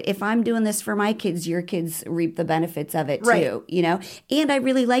benefit. If I'm doing this for my kids, your kids reap the benefits of it too, And I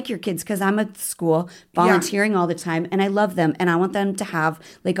really like your kids because I'm at school volunteering all the time and I love them and I want them to have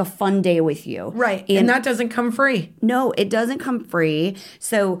like a fun day with you. Right. And that doesn't come free. No, it doesn't come free.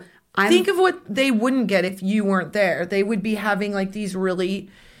 So think of what they wouldn't get if you weren't there. They would be having like these really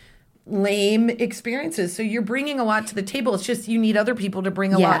lame experiences. So you're bringing a lot to the table. It's just you need other people to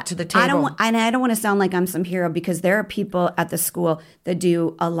bring a lot to the table. I don't want to sound like I'm some hero because there are people at the school that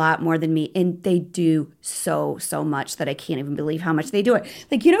do a lot more than me, and they do so much that I can't even believe how much they do it.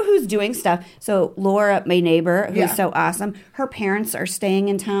 Like, you know who's doing stuff? So Laura, my neighbor, who's so awesome, her parents are staying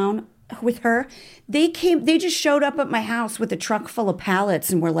in town with her. They just showed up at my house with a truck full of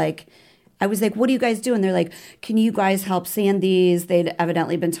pallets and were like, I was like, what do you guys do? And they're like, can you guys help sand these? They'd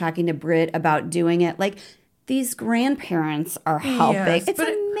evidently been talking to Britt about doing it. Like, these grandparents are helping. Yes, it's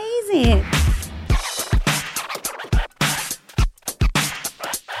amazing.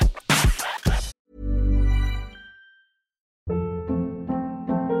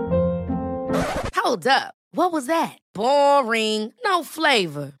 Hold up. What was that? Boring. No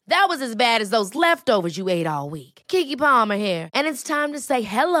flavor. That was as bad as those leftovers you ate all week. Keke Palmer here. And it's time to say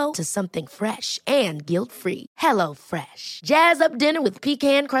hello to something fresh and guilt-free. Hello Fresh. Jazz up dinner with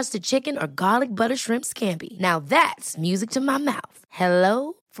pecan-crusted chicken or garlic butter shrimp scampi. Now that's music to my mouth.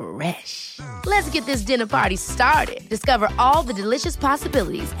 Hello Fresh. Let's get this dinner party started. Discover all the delicious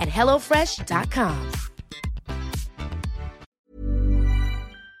possibilities at HelloFresh.com.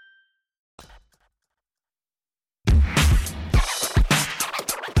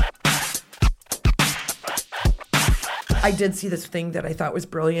 I did see this thing that I thought was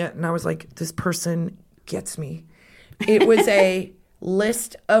brilliant, and I was like, this person gets me. It was a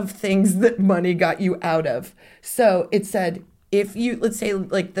list of things that money got you out of. So it said, if you, let's say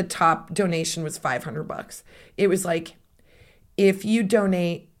like the top donation was $500. It was like, if you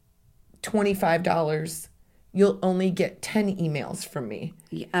donate $25, you'll only get 10 emails from me.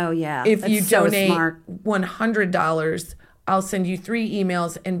 Oh, yeah. If That's you donate $100, I'll send you 3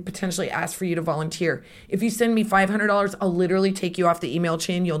 emails and potentially ask for you to volunteer. If you send me $500, I'll literally take you off the email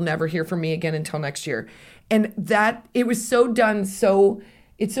chain. You'll never hear from me again until next year. And that, it was so done,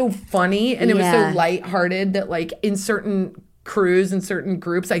 it's so funny, and it was so lighthearted that like in certain crews and certain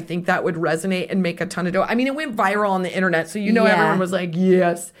groups, I think that would resonate and make a ton of dough. I mean, it went viral on the internet, so everyone was like,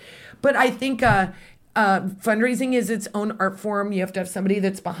 yes. But I think fundraising is its own art form. You have to have somebody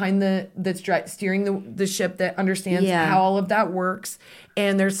that's behind that's steering the ship that understands how all of that works.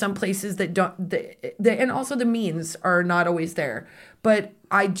 And there's some places that don't, and also the means are not always there. But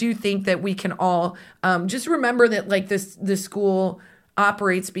I do think that we can all just remember that like the school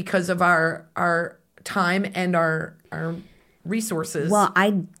operates because of our time and our resources. Well,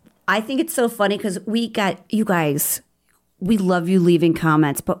 I think it's so funny because we got, you guys, we love you leaving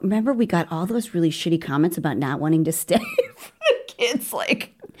comments, but remember we got all those really shitty comments about not wanting to stay for the kids.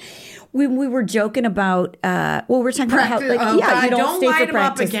 Like we were joking about, we're talking about how, like, you don't stay light for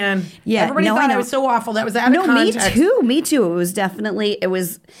practice. Up again. Yeah, everybody thought I was so awful. That was out of context. Me too. It was definitely, it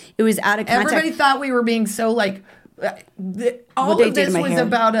was out of context. Everybody thought we were being so like, all of this was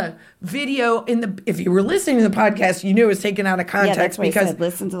about a video if you were listening to the podcast, you knew it was taken out of context that's why because I said,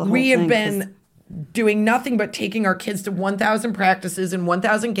 listen to the whole we have thing, been doing nothing but taking our kids to 1,000 practices and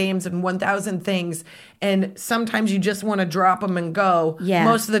 1,000 games and 1,000 things. And sometimes you just want to drop them and go. Yeah.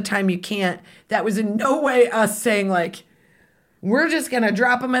 Most of the time you can't. That was in no way us saying like, we're just going to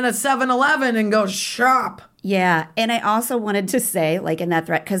drop them in a 7-Eleven and go shop. Yeah. And I also wanted to say, like in that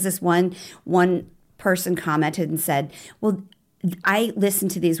thread, because this one person commented and said, well, I listen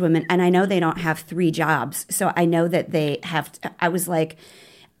to these women and I know they don't have 3 jobs. So I know that they have, I was like,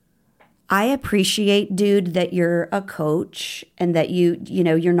 I appreciate, dude, that you're a coach and that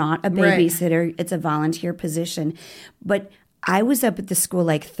you're not a babysitter. Right. It's a volunteer position. But I was up at the school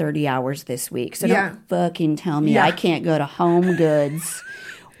like 30 hours this week. So don't fucking tell me I can't go to Home Goods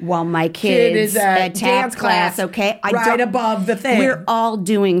while my kid is at dance class, okay? Right above the thing. We're all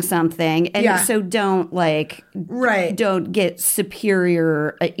doing something. And so don't don't get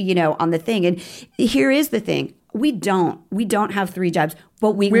superior, on the thing. And here is the thing. We don't have 3 jobs,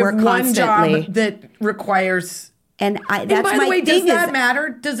 but we work constantly. One job that requires. And that's by the way, does that matter?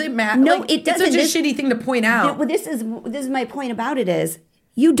 Does it matter? No, it doesn't. It's such a shitty thing to point out. Well, this is my point about it is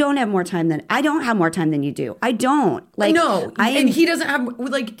you don't have more time than I don't have more time than you do. I don't. Like no, and he doesn't have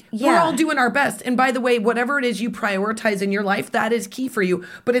we're all doing our best. And by the way, whatever it is you prioritize in your life, that is key for you.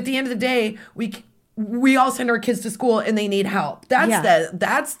 But at the end of the day, we all send our kids to school and they need help.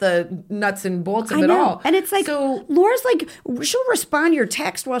 That's the nuts and bolts of it all. And it's like, so, Laura's like, she'll respond to your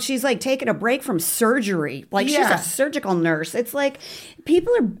text while she's like taking a break from surgery. Like she's a surgical nurse. It's like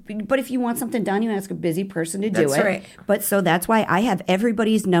but if you want something done, you ask a busy person to do it. That's right. But so that's why I have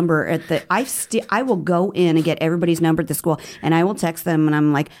everybody's number I will go in and get everybody's number at the school and I will text them and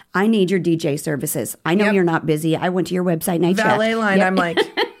I'm like, I need your DJ services. I know you're not busy. I went to your website and I checked. Valet line. Yep. I'm like,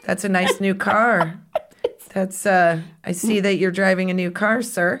 that's a nice new car. That's I see that you're driving a new car,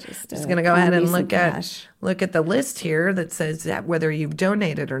 sir. Just going to go ahead and look at the list here that says that whether you've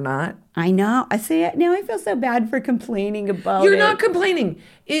donated or not. I know. I say it now. I feel so bad for complaining about it. You're not complaining.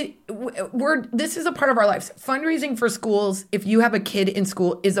 This is a part of our lives. Fundraising for schools, if you have a kid in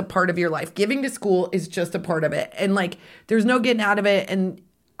school, is a part of your life. Giving to school is just a part of it. And like, there's no getting out of it. And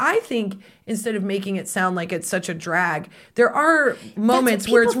I think instead of making it sound like it's such a drag, there are moments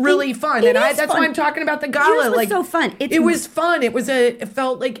where it's really fun. And that's why I'm talking about the gala. Yours was so fun. It was fun. It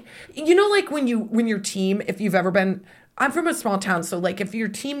felt like, like when your team, if you've ever been, I'm from a small town. So like if your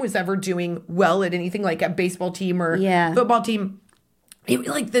team was ever doing well at anything, like a baseball team or football team,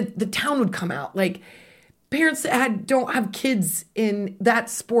 like the town would come out. Like parents that don't have kids in that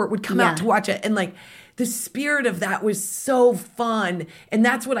sport would come out to watch it. And like, the spirit of that was so fun. And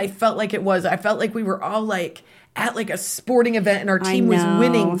that's what I felt like it was. I felt like we were all like at like a sporting event and our team was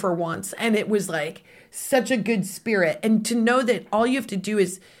winning for once. And it was like such a good spirit. And to know that all you have to do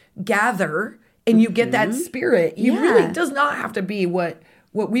is gather and you get that spirit. You really does not have to be what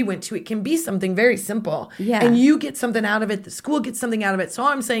we went to. It can be something very simple. Yeah. And you get something out of it. The school gets something out of it. So all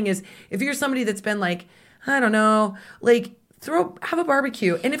I'm saying is if you're somebody that's been like, I don't know, like have a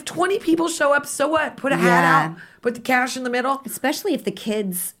barbecue. And if 20 people show up, so what? Put a hat out, put the cash in the middle. Especially if the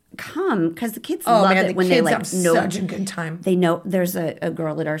kids come, because the kids love it when they like have such a good time. They know there's a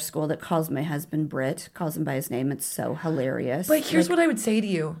girl at our school that calls my husband Britt, calls him by his name. It's so hilarious. But here's what I would say to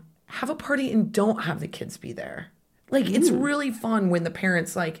you. Have a party and don't have the kids be there. Like it's really fun when the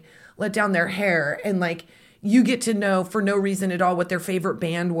parents like let down their hair and like you get to know for no reason at all what their favorite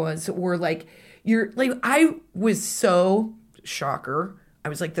band was or like you're like I was so shocker. I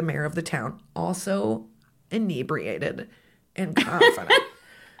was like the mayor of the town, also inebriated. and confident.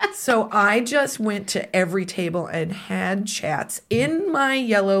 So I just went to every table and had chats in my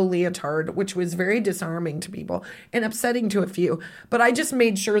yellow leotard, which was very disarming to people and upsetting to a few. But I just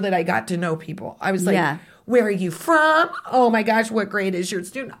made sure that I got to know people. I was like, where are you from? Oh my gosh, what grade is your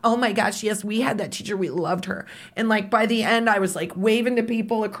student? Oh my gosh, yes, we had that teacher. We loved her. And like by the end, I was like waving to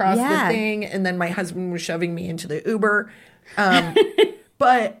people across the thing. And then my husband was shoving me into the Uber.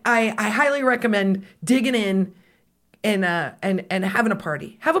 But I highly recommend digging in and having a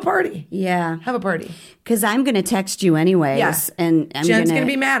party. Have a party. Yeah. Have a party. Because I'm going to text you anyways. Yeah. And Jen's going to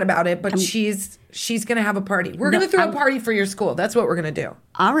be mad about it, but she's going to have a party. We're going to throw a party for your school. That's what we're going to do.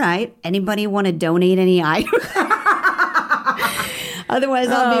 All right. Anybody want to donate any items? Otherwise,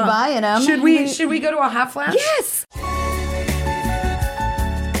 I'll be buying them. Should we go to a hot flash? Yes. Hot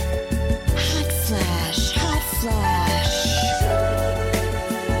flash, hot flash.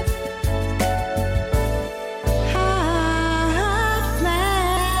 Hot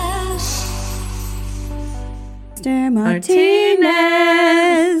flash. Mr. Martinez.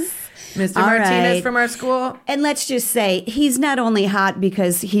 Mr. All Martinez right. from our school. And let's just say he's not only hot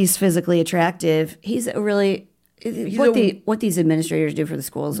because he's physically attractive. He's a really what these administrators do for the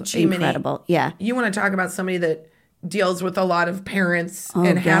schools is incredible. Yeah. You want to talk about somebody that deals with a lot of parents Oh,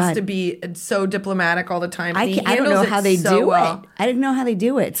 and has God. to be so diplomatic all the time. I And he don't know handles how they so do well. it. I didn't know how they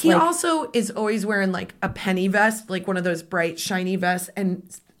do it. It's He like, also is always wearing like a penny vest, like one of those bright, shiny vests, and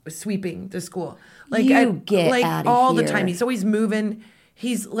sweeping the school. Like You get like outta all the here. time. He's always moving.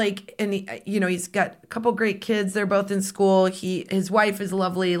 He's like, and he's got a couple great kids. They're both in school. His wife is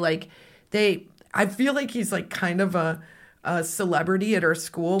lovely. Like I feel like he's like kind of a celebrity at our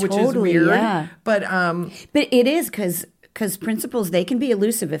school, which is Totally, weird. yeah. But it is because principals, they can be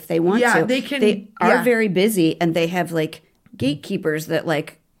elusive if they want Yeah, to. they can- They are yeah. very busy, and they have like gatekeepers that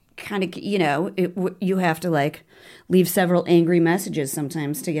like kind of you have to like leave several angry messages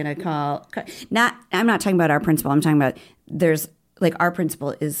sometimes to get a call. I'm not talking about our principal. I'm talking about there's like our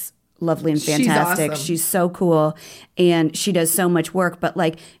principal is lovely and She's fantastic. awesome. She's so cool, and she does so much work. But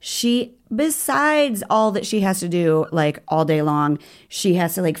like besides all that she has to do, like all day long, she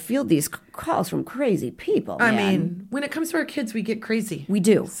has to like field these calls from crazy people. I man. mean, when it comes to our kids, we get crazy. We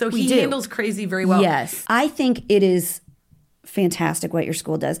do. So We he do. handles crazy very well. Yes. I think it is fantastic what your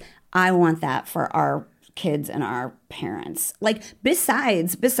school does. I want that for our kids and our parents. Like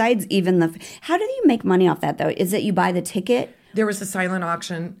besides even how do you make money off that though? Is it you buy the ticket? There was a silent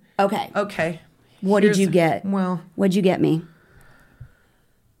auction. Okay. What did you get? Well, What'd you get me?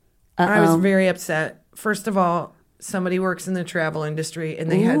 I was very upset. First of all, somebody works in the travel industry and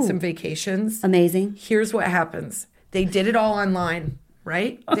they had Ooh. some vacations. Amazing. Here's what happens. They did it all online,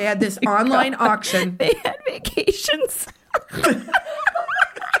 right? They had this online auction. They had vacations.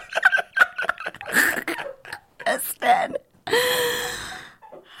 Kristen.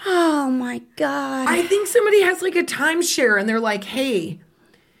 Oh my God. I think somebody has like a timeshare and they're like, hey,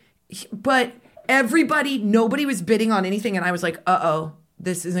 but nobody was bidding on anything. And I was like, uh-oh,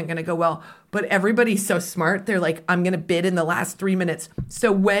 this isn't going to go well. But everybody's so smart. They're like, I'm going to bid in the last 3 minutes.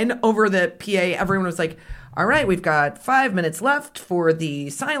 So when over the PA, everyone was like, all right, we've got 5 minutes left for the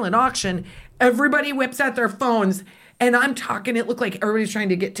silent auction. Everybody whips out their phones and I'm talking. It looked like everybody's trying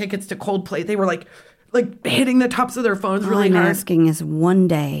to get tickets to Coldplay. They were like hitting the tops of their phones really All I'm hard. asking is one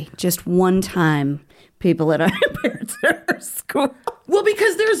day, just one time, people at our parents' school. Well,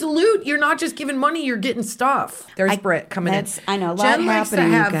 because there's loot. You're not just giving money, you're getting stuff. There's Britt coming in. I know, a lot Jen likes to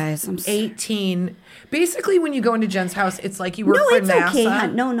happening, you have guys. 18. Basically, when you go into Jen's house, it's like you work No, for it's NASA. okay.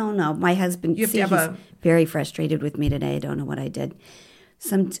 hon. No. My husband, You have to he's have very frustrated with me today. I don't know what I did.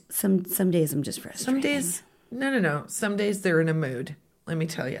 Some days I'm just frustrated. Some days, no. Some days they're in a mood, let me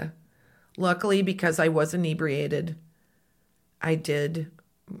tell you. Luckily, because I was inebriated, I did.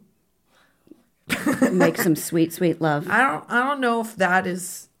 Make some sweet, sweet love. I don't know if that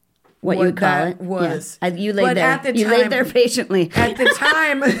is What you would call that it. was. Yeah. You laid But there. at the You laid time- there patiently. At the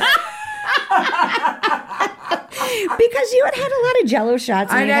time, Because you had a lot of Jello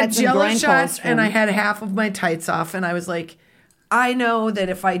shots. And I you had some Jello groin shots pulse and I from- had half of my tights off, and I was like, I know that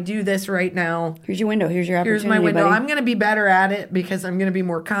if I do this right now, Here's your window. Here's your opportunity. here's my window. buddy. I'm going to be better at it because I'm going to be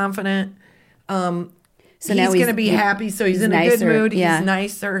more confident. So He's now going to be happy, so he's in a good nicer, mood. yeah. He's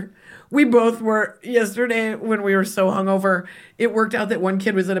nicer. We both were yesterday when we were so hungover. It worked out that one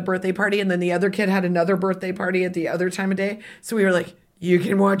kid was at a birthday party, and then the other kid had another birthday party at the other time of day. So we were like, you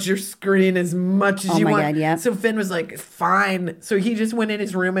can watch your screen as much as Oh you my want. God, yeah. So Finn was like, fine. So he just went in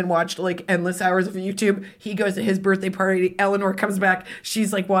his room and watched like endless hours of YouTube. He goes to his birthday party. Eleanor comes back.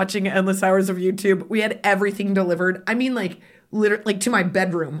 She's like watching endless hours of YouTube. We had everything delivered. I mean, like literally like to my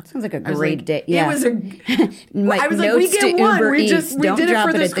bedroom. Sounds like a I was great like, day. Yeah. It was a. My I was like, notes we get to one. Uber We Eats. we Don't did drop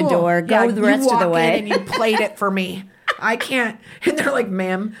it for it the at the school. door. Go the rest you of the walk way. in and you played it for me. I can't. And they're like,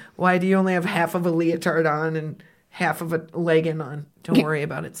 "Ma'am, why do you only have half of a leotard on and half of a legging on? Don't worry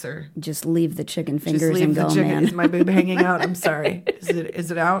about it, sir. Just leave the chicken Just fingers leave and the go, chicken. man. Is my boob hanging out? I'm sorry.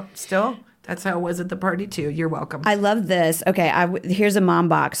 Is it out still? That's how it was at the party too. You're welcome. I love this. Okay, here's a mom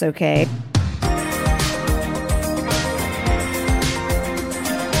box, okay?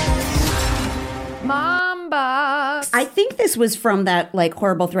 Mom box. I think this was from that like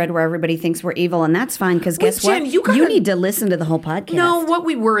horrible thread where everybody thinks we're evil, and that's fine because guess Jen, what? you gotta- need to listen to the whole podcast. No, what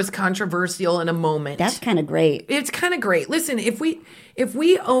we were is controversial in a moment. That's kind of great. It's kind of great. Listen, if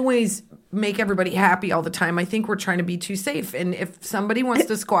we always make everybody happy all the time, I think we're trying to be too safe. And if somebody wants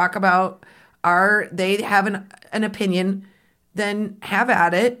to squawk about they have an opinion, then have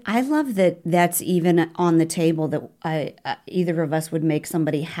at it. I love that that's even on the table that either of us would make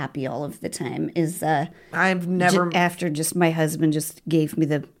somebody happy all of the time. Is I've never after just my husband just gave me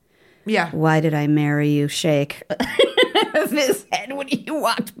the yeah. "Why did I marry you?" shake of his head when he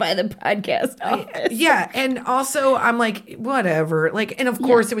walked by the podcast office. Yeah, and also I'm like, whatever. Like, and of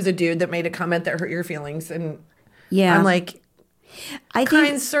course it was a dude that made a comment that hurt your feelings, and Yeah, I'm like, I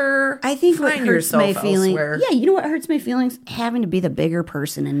kind sir, I think what find hurts my yourself feelings. elsewhere. Yeah, you know what hurts my feelings? Having to be the bigger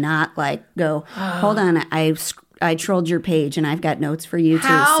person and not like go. Hold on, I trolled your page and I've got notes for you too.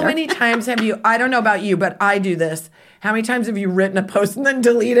 How sir. many times have you? I don't know about you, but I do this. How many times have you written a post and then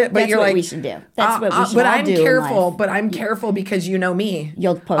delete it? But That's you're what like, we should do. That's what we should But all I'm do in careful. life. But I'm careful because you know me.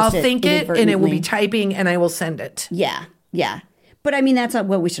 You'll post I'll it think it, and it will be inadvertently. typing, and I will send it. Yeah, yeah. But I mean, that's not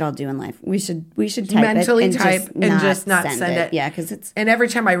what we should all do in life. We should type Mentally it and type and just not send it. Yeah, because it's And every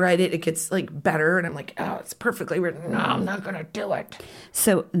time I write it, it gets like better, and I'm like, oh, it's perfectly written. No, I'm not gonna do it.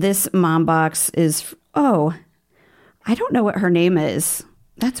 so. This mom box is. Oh, I don't know what her name is.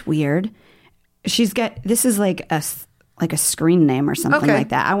 That's weird. She's got. This is like a screen name or something Okay. like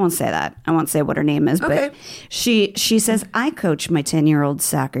that. I won't say that. I won't say what her name is. Okay. But she says, I coach my 10-year-old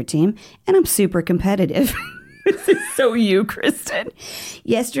soccer team, and I'm super competitive. This is so you, Kristen.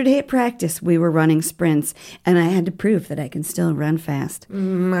 Yesterday at practice, we were running sprints, and I had to prove that I can still run fast. I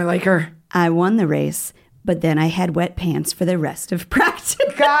like her. I won the race, but then I had wet pants for the rest of practice.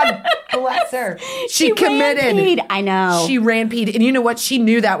 God bless her. She committed. ran-peed. I know. She ran-peed. And you know what? She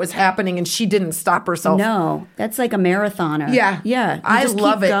knew that was happening, and she didn't stop herself. No, that's like a marathoner. Yeah. Yeah. You I just keep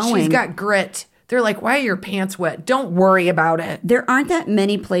love it. going. She's got grit. They're like, why are your pants wet? Don't worry about it. There aren't that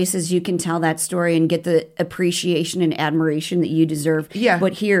many places you can tell that story and get the appreciation and admiration that you deserve. Yeah.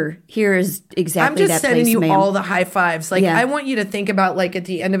 But here is exactly I'm just that sending place, you ma'am. all the high fives. Like, Yeah. I want you to think about, like, at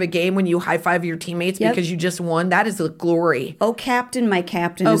the end of a game when you high five your teammates Yep. because you just won. That is the glory. Oh, Captain, my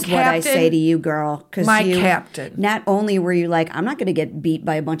captain Oh, is what I Captain, say to you, girl. 'Cause my you, captain. Not only were you like, I'm not going to get beat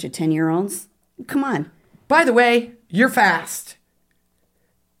by a bunch of 10-year-olds. Come on. By the way, you're fast.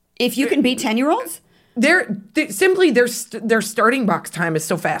 If you can beat 10-year-olds? Their starting box time is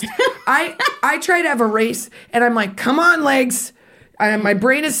so fast. I try to have a race, and I'm like, come on, legs. My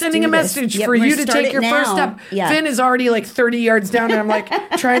brain is sending do a this. message Yep, for we're you to start take it your first now. step. Yeah. Finn is already like 30 yards down, and I'm like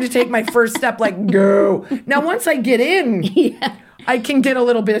trying to take my first step, like, go. Now, once I get in, I can get a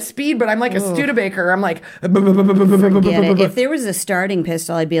little bit of speed, but I'm like a Studebaker. I'm like, Get it. If there was a starting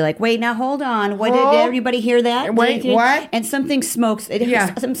pistol, I'd be like, wait, now hold on. What Hold. did everybody hear that? Wait, what? And something smokes.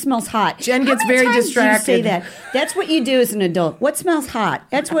 Something smells hot. Jen How gets many very times do you say distracted. that? That's what you do as an adult. What smells hot?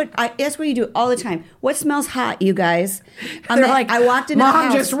 That's what you do all the time. What smells hot, you guys? they're like, I walked into the Mom,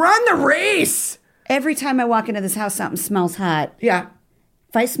 house. just run the race. Every time I walk into this house, something smells hot. Yeah.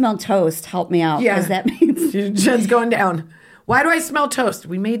 If I smell toast, help me out. Yeah. Because that means Jen's going down. Why do I smell toast?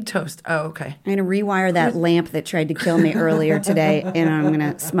 We made toast. Oh, okay. I'm going to rewire that lamp that tried to kill me earlier today, and I'm going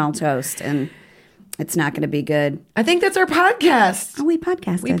to smell toast, and it's not going to be good. I think that's our podcast. Oh, we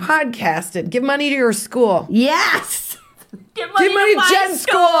podcasted. We podcasted. Give money to your school. Yes. Give money to Jen's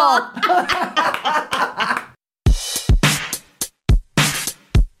school.